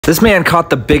This man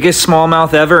caught the biggest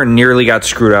smallmouth ever and nearly got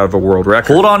screwed out of a world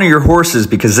record. Hold on to your horses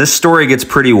because this story gets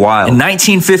pretty wild. In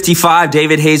 1955,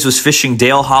 David Hayes was fishing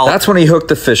Dale Hollow. That's when he hooked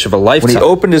the fish of a lifetime. When he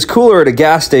opened his cooler at a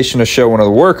gas station to show one of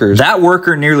the workers, that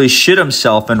worker nearly shit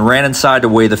himself and ran inside to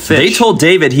weigh the fish. They told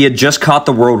David he had just caught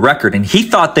the world record and he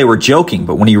thought they were joking,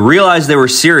 but when he realized they were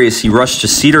serious, he rushed to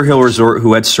Cedar Hill Resort,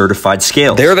 who had certified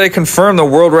scales. There they confirmed the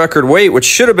world record weight, which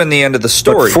should have been the end of the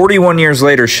story. But 41 years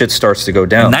later, shit starts to go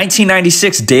down. In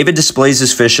 1996, David displays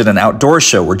his fish at an outdoor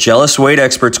show where jealous weight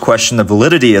experts question the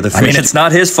validity of the fish. I mean, it's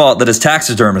not his fault that his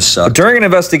taxidermist sucked. But during an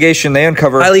investigation, they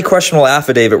uncovered a highly questionable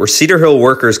affidavit where Cedar Hill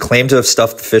workers claim to have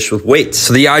stuffed the fish with weights.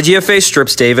 So the IGFA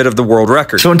strips David of the world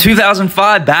record. So in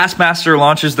 2005, Bassmaster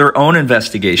launches their own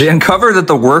investigation. They uncover that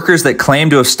the workers that claim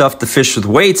to have stuffed the fish with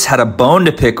weights had a bone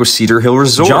to pick with Cedar Hill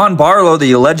Resort. John Barlow,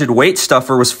 the alleged weight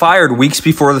stuffer, was fired weeks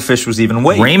before the fish was even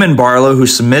weighed. Raymond Barlow, who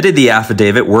submitted the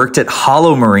affidavit, worked at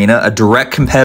Hollow Marina, a direct